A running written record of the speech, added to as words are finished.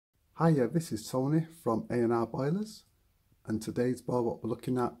Hiya, this is Tony from A+R Boilers, and today's boiler what we're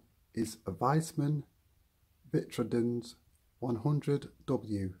looking at is a Viessmann Vitodens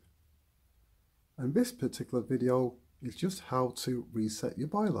 100W. And this particular video is just how to reset your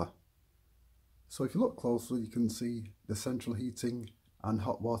boiler. So if you look closely, you can see the central heating and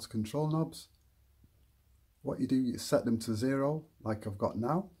hot water control knobs. What you do is set them to 0 like I've got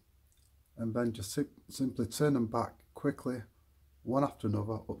now, and then just simply turn them back quickly one after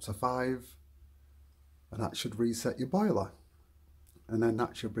another up to 5, and that should reset your boiler, and then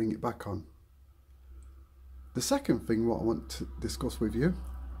that should bring it back on. The second thing what I want to discuss with you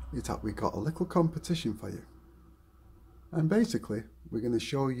is that we got a little competition for you, and basically we're going to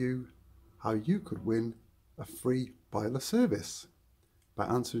show you how you could win a free boiler service by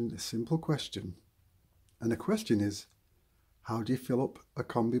answering a simple question. And the question is, how do you fill up a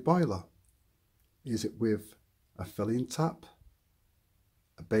combi boiler? Is it with a filling tap,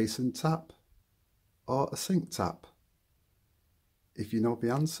 a basin tap, or a sink tap? If you know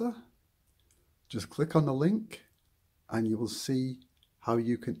the answer, just click on the link and you will see how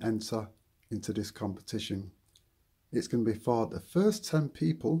you can enter into this competition. It's going to be for the first 10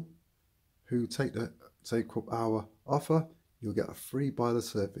 people who take up our offer. You'll get a free boiler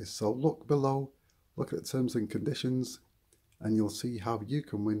service. So look below, look at the terms and conditions, and you'll see how you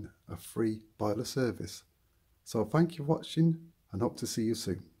can win a free boiler service. So thank you for watching and hope to see you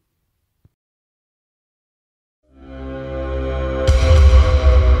soon.